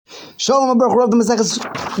Shalom Baruch Rav Maseches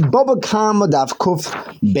Baba Kama Daf Kuf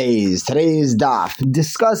Beis. Today's daf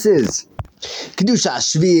discusses Kedusha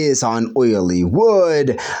Shvius on oily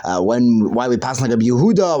wood. Why we pass like a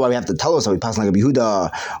Yehuda? Why we have to tell us how we pass like a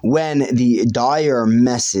Yehuda? When the dyer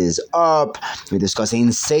messes up, we discuss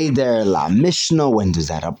Ein Seder La Mishnah. When does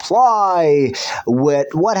that apply?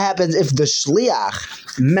 What happens if the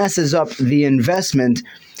shliach messes up the investment?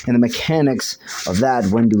 And the mechanics of that,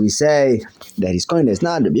 when do we say that he's going to? It's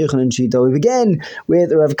not Rabbi Yochanan Shita. We begin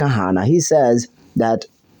with Rav Kahana. He says that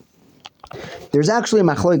there's actually a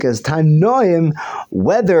machlokas tanoim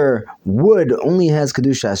whether wood only has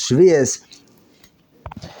kedusha shvius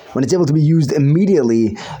when it's able to be used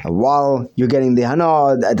immediately while you're getting the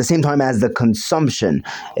hana at the same time as the consumption,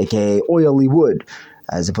 aka oily wood,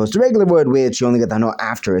 as opposed to regular wood, which you only get the hana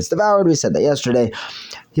after it's devoured. We said that yesterday.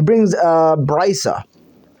 He brings a brisa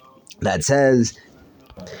that says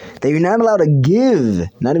that you're not allowed to give,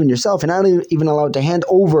 not even yourself, you're not even allowed to hand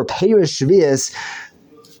over perish shvius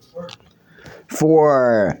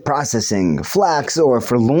for processing flax or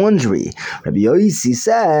for laundry. Rabbi Yosi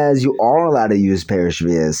says you are allowed to use perish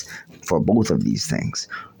shvius for both of these things.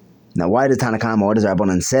 Now, why does Tanakama, what does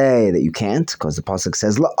Rabbanan say that you can't? Because the pasuk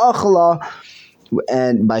says la'achla,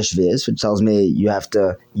 and by shvius, which tells me you have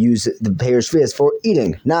to use the perish shvius for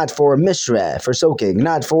eating, not for mishra, for soaking,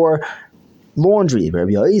 not for laundry.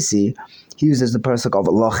 Rabbi Yosi, he uses the pasuk of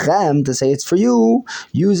lachem to say it's for you.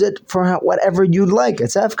 Use it for whatever you'd like.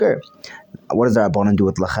 It's hefker. What does the Rabbanan do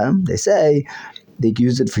with lachem? They say they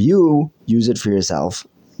use it for you, use it for yourself,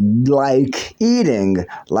 like eating,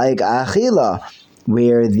 like achila,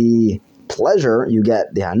 where the pleasure you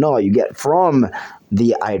get, the hana you get from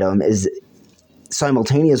the item is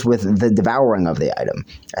simultaneous with the devouring of the item,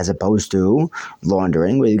 as opposed to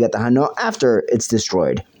laundering, where you get the hana after it's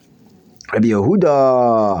destroyed. Rabbi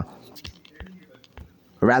Yehuda,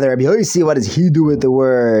 rather Rabbi Yosi, what does he do with the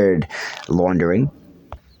word laundering?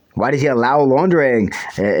 Why does he allow laundering?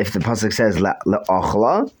 If the pasuk says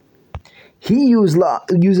la'achla, he uses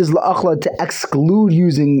la'achla to exclude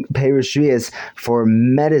using perish shvius for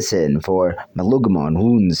medicine, for malugma,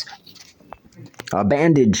 wounds, a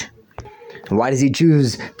bandage. Why does he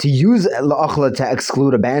choose to use la'achla to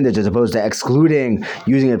exclude a bandage as opposed to excluding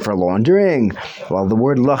using it for laundering? Well, the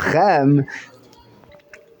word lachem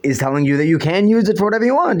is telling you that you can use it for whatever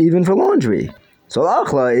you want, even for laundry. So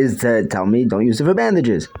la'achla is to tell me don't use it for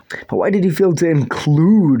bandages. But why did he feel to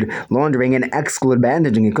include laundering and exclude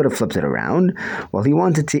bandaging? He could have flipped it around. Well, he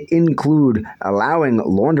wanted to include allowing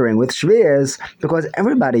laundering with shvius because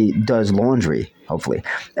everybody does laundry, hopefully.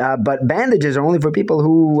 But bandages are only for people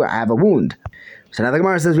who have a wound. So now the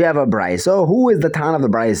Gemara says we have a brisa. So who is the Tan of the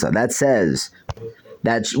brisa? That says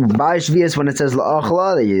that by shvius, when it says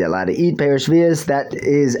la'achla, that you're allowed to eat perish shvius, that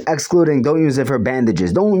is excluding, don't use it for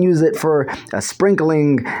bandages. Don't use it for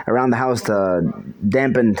sprinkling around the house to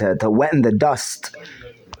dampen, to wetten the dust,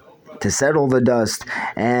 to settle the dust.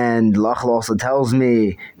 And la'achla also tells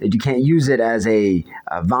me that you can't use it as a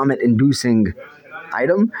vomit-inducing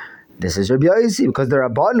item. This is Rabbi Yosi, because the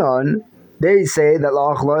Rabbanon, they say that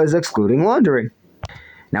la'achla is excluding laundering.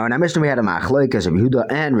 Now, in our Mishnah, we had a machlokes of Yehuda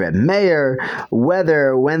and Reb Meir,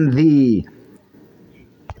 whether when the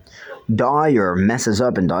dyer messes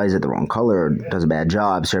up and dyes it the wrong color, or does a bad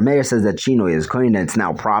job. So Reb Meir says that shinoi is koine, it's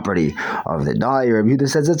now property of the dyer. Reb Yehuda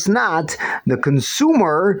says it's not. The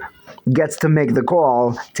consumer gets to make the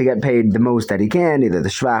call to get paid the most that he can, either the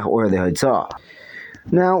shvach or the hotzah.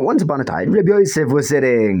 Now, once upon a time, Rabbi Yosef was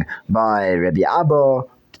sitting by Rabbi Abba,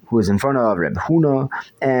 who was in front of Reb Huna,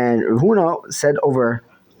 and Reb Huna said over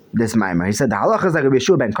this mimer, he said the halacha is like Rabbi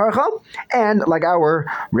Yeshua ben Karcha and like our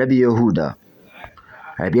Rabbi Yehuda.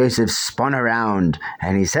 Rabbi Yosef spun around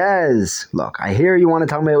and he says, look, I hear you want to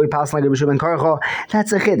tell me that we pass like Rabbi Yeshua ben Karcha.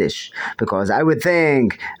 That's a chiddush, because I would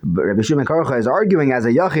think Rabbi Yeshua ben Karcha is arguing as a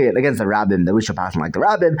yachid against the rabbim that we should pass like the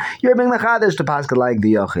rabbim. You're being the chadash to pass like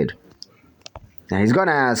the yachid. Now he's going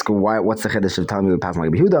to ask what's the chiddush of telling me we pass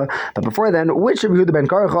like Rabbi Yehuda, but before then, which Rabbi Yehuda ben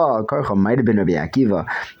Karcha? Karcha might have been Rabbi Akiva,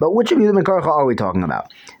 but which Rabbi Yehuda ben Karcha are we talking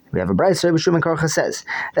about? We have a brisa. Rabbi Yeshua ben Karcha says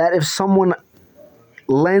that if someone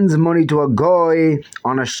lends money to a goy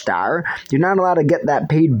on a star, you're not allowed to get that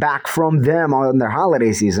paid back from them on their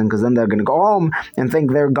holiday season, because then they're going to go home and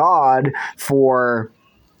thank their God for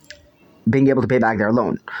being able to pay back their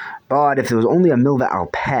loan. But if there was only a milva al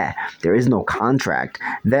peh, there is no contract,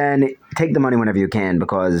 then take the money whenever you can,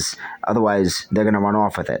 because otherwise they're going to run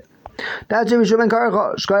off with it. That's Rabbi Yeshua ben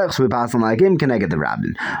Karcha. Shkoyach, so we pass on like him, can I get the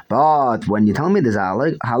rabbin? But when you tell me this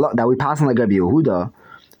that we pass on like Rabbi Yehuda,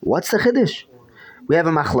 what's the chiddush? We have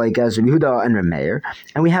a machlokes, Rabbi Yehuda and Rabbi Meir,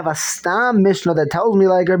 and we have a stam mishnah that tells me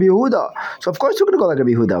like Rabbi Yehuda. So of course we're going to go like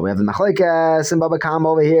Rabbi Yehuda. We have the machlokes and Baba Kama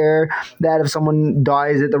over here that if someone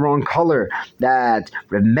dyes it the wrong color, that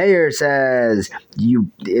Rabbi Meir says the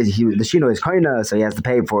shino is koina, so he has to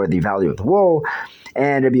pay for the value of the wool,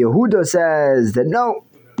 and Rabbi Yehuda says that no,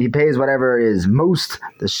 he pays whatever is most.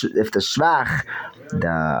 If the shvach,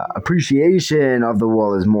 the appreciation of the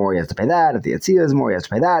wool is more, he has to pay that. If the yatzia is more, he has to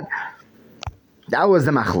pay that. That was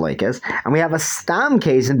the machlokes. And we have a stam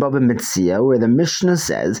case in Baba Metzia where the Mishnah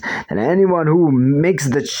says that anyone who makes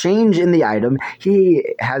the change in the item, he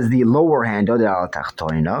has the lower hand,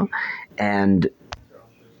 and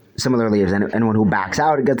similarly, as anyone who backs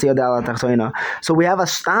out gets the Yodel Tachtoina. So we have a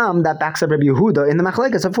stam that backs up Rabbi Yehuda in the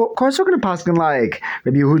machlokes. Of course, we're going to pass him like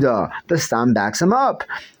Rabbi Yehuda. The stam backs him up.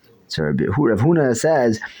 So Rav Huna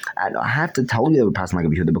says, I have to tell you that we're passing like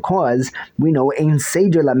Rabbi Yehuda because we know Ein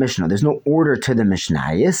Seder La Mishnah. There's no order to the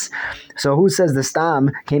Mishnayos. So who says the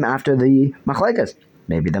stam came after the machlokes?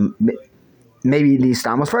 Maybe the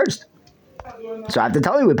stam was first. So I have to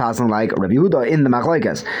tell you we're passing like Rabbi Yehuda in the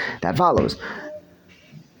machlokes. That follows.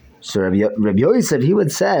 So Rabbi Yosef, he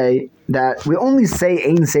would say that we only say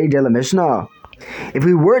Ein Seder La Mishnah. If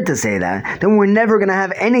we were to say that, then we're never going to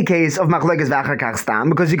have any case of machlokes v'achar kach stam,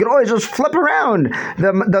 because you could always just flip around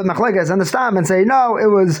the machlokes and the stam and say, no, it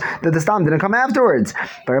was that the stam didn't come afterwards.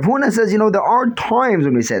 But Rav Huna says, there are times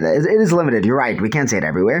when we say that. It is limited. You're right. We can't say it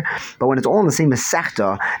everywhere. But when it's all in the same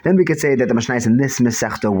mesechta, then we could say that the Mishnayos in this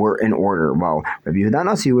mesechta were in order. Well, Rabbi Yehuda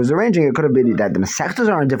Nasi was arranging. It could have been that the mesechtas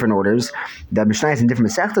are in different orders. The Mishnayos in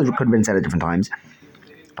different mesechtas could have been said at different times.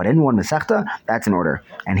 But in one Masechta, that's in order.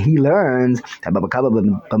 And he learns that Baba Kaba,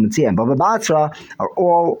 Baba Metzia, and Baba Batra are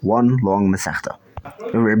all one long Masechta.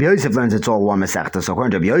 Rabbi Yosef learns it's all one Masechta, so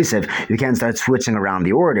according to Rabbi Yosef, you can't start switching around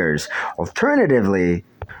the orders. Alternatively,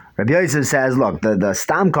 Rabbi Yosef says, look, the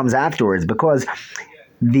stam comes afterwards because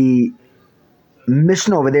the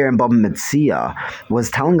Mishnah over there in Baba Metzia was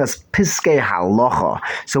telling us Piskei Halacha.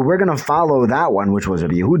 So we're going to follow that one, which was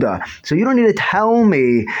Rabbi Yehuda. So you don't need to tell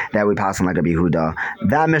me that we pass on like Rabbi Yehuda.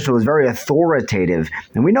 That Mishnah was very authoritative.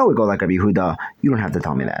 And we know we go like Rabbi Yehuda. You don't have to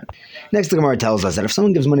tell me that. Next, the Gemara tells us that if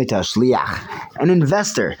someone gives money to a shliach, an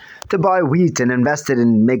investor, to buy wheat and invest it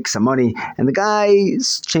and make some money, and the guy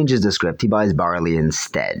changes the script, he buys barley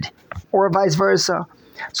instead. Or vice versa.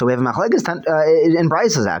 So we have a machlokes in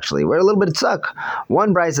Braisos actually. We're a little bit stuck.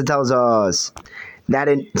 One Brisa tells us that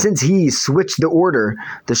since he switched the order,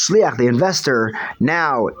 the shliach, the investor,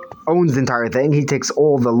 now owns the entire thing. He takes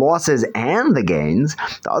all the losses and the gains.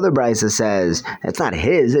 The other Brisa says it's not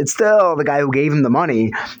his. It's still the guy who gave him the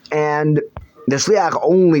money. And the shliach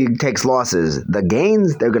only takes losses. The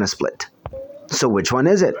gains, they're going to split. So which one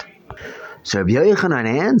is it? So Rabbi Yochanan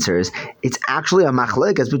answers, it's actually a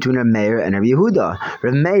machlokes between Rabbi Meir and Rabbi Yehuda.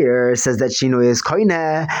 Rabbi Meir says that Shino is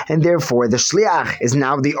koineh, and therefore the shliach is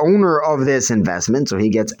now the owner of this investment, so he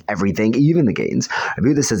gets everything, even the gains. Rabbi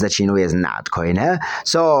Yehuda says that Shino is not koineh,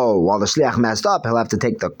 so while the shliach messed up, he'll have to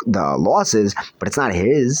take the losses, but it's not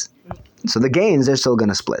his. So the gains, they're still going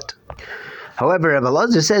to split. However, Rabbi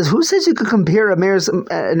Elazar says, who says you could compare Rabbi Meir's and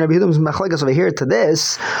Rabbi Yehuda's machlokes over here to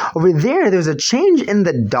this? Over there, there's a change in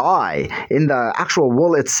the dye, in the actual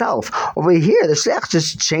wool itself. Over here, the shliach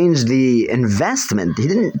just changed the investment. He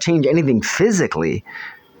didn't change anything physically.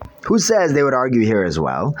 Who says they would argue here as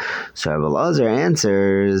well? So Rabbi Elazar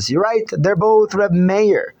answers, you're right, they're both Rabbi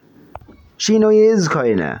Meir. Shino is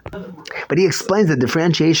koineh. But he explains the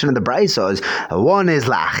differentiation of the Braisos. One is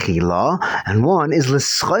la'achila, and one is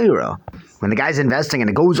l'schoira. When the guy's investing and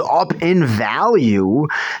it goes up in value,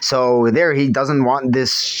 so there he doesn't want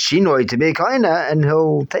this shinoi to be koineh, and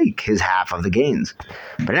he'll take his half of the gains.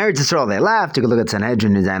 But in Eretz Yisrael, they laughed. You could look at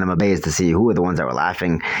Sanhedrin and Anima Beis to see who were the ones that were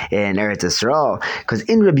laughing in Eretz Yisrael. Because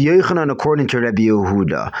in Rabbi Yochanan, according to Rabbi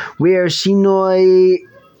Yehuda, where shinoi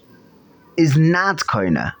is not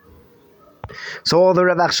koineh, so all the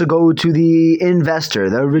revach should go to the investor,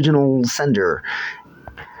 the original sender.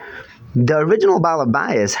 The original Baal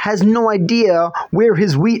Habayis has no idea where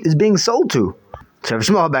his wheat is being sold to. So if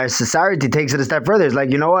Shmuel Bar Society takes it a step further, it's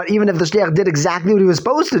like, you know what, even if the shliach did exactly what he was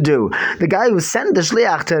supposed to do, the guy who sent the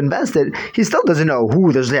shliach to invest it, he still doesn't know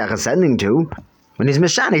who the shliach is sending to. When he's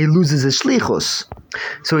Meshana, he loses his shlichus.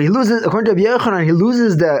 So he loses, according to Rabbi Yochanan, he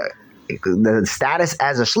loses the status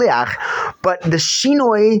as a shliach, but the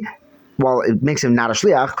shinoi, well, it makes him not a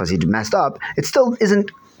shliach because he messed up, it still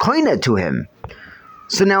isn't koineh to him.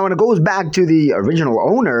 So now when it goes back to the original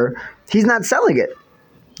owner, he's not selling it.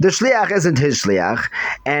 The shliach isn't his shliach,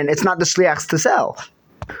 and it's not the shliach's to sell.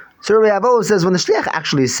 So Rabbi Avo says when the shliach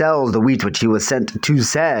actually sells the wheat which he was sent to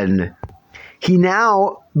send, he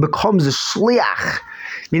now becomes a shliach,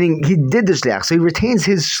 meaning he did the shliach, so he retains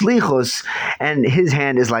his shlichus, and his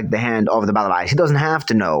hand is like the hand of the balabais. He doesn't have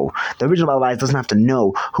to know. The original balabais doesn't have to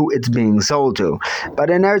know who it's being sold to. But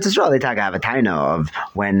in Eretz Yisrael, they have a taina of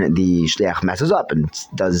when the shliach messes up and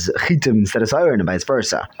does chitim instead of sayur and vice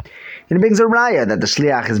versa. And it brings a raya that the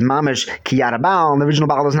shliach is mamish kiyara baal, and the original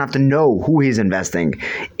baal doesn't have to know who he's investing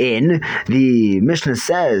in. The Mishnah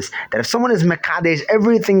says that if someone is mekadesh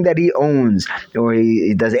everything that he owns, or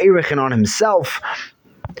he does erechin on himself,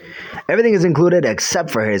 everything is included except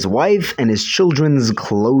for his wife and his children's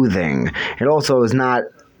clothing. It also does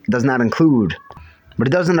not include, but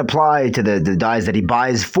it doesn't apply to the dyes that he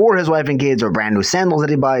buys for his wife and kids, or brand new sandals that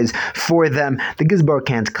he buys for them. The Gizbar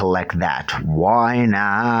can't collect that. Why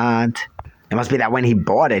not? It must be that when he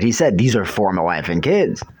bought it, he said, these are for my wife and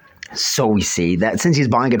kids. So we see that since he's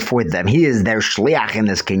buying it for them, he is their shliach in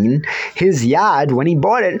this kinyan. His yad, when he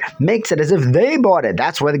bought it, makes it as if they bought it.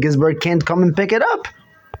 That's why the Gizbar can't come and pick it up.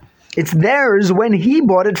 It's theirs when he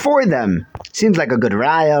bought it for them. Seems like a good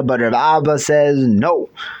raya, but Rav Abba says no.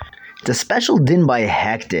 It's a special din by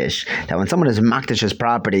hektish that when someone is maktish his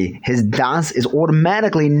property, his das is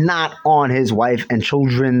automatically not on his wife and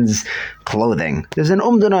children's clothing. There's an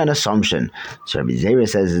umdana, an assumption. So Rabbi Zera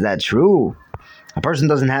says, is that true? A person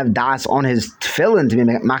doesn't have das on his tefillin to be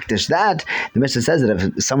maktish that. The Mishnah says that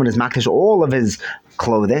if someone is maktish all of his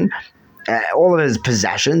clothing, all of his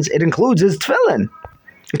possessions, it includes his tefillin.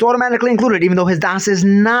 It's automatically included, even though his das is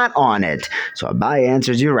not on it. So Abai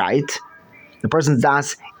answers, you're right. The person's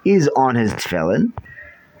das is on his tefillin.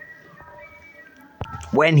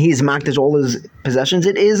 When he's makdish all his possessions,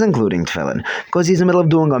 it is including tefillin, because he's in the middle of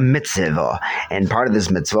doing a mitzvah, and part of this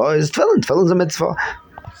mitzvah is tefillin. Tefillin's a mitzvah.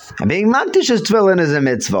 And being makdish his tefillin is a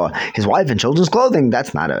mitzvah. His wife and children's clothing,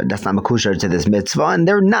 that's not makusher to this mitzvah, and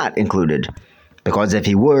they're not included. Because if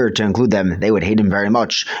he were to include them, they would hate him very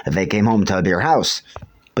much if they came home to a beer house.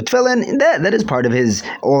 But tefillin, that is part of his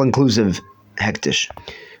all-inclusive hektish.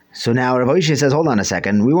 So now Rav Oishia says, hold on a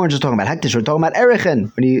second, we weren't just talking about hektish, we're talking about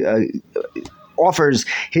erechin, when he offers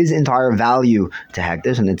his entire value to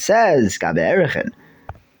hektish, and it says, gabe erechin,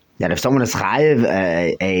 that if someone is chayiv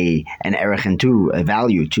an erechin to a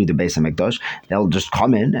value to the Beis HaMikdash, they'll just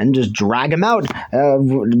come in and just drag him out.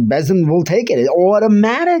 Bezin will take it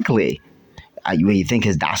automatically. You think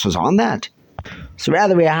his das was on that? So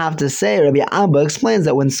rather we have to say, Rabbi Abba explains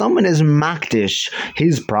that when someone is makdish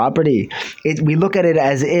his property, we look at it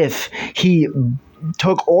as if he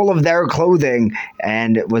took all of their clothing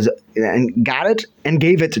and got it and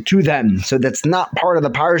gave it to them. So that's not part of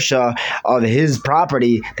the parsha of his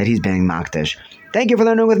property that he's being makdish. Thank you for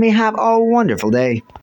learning with me. Have a wonderful day.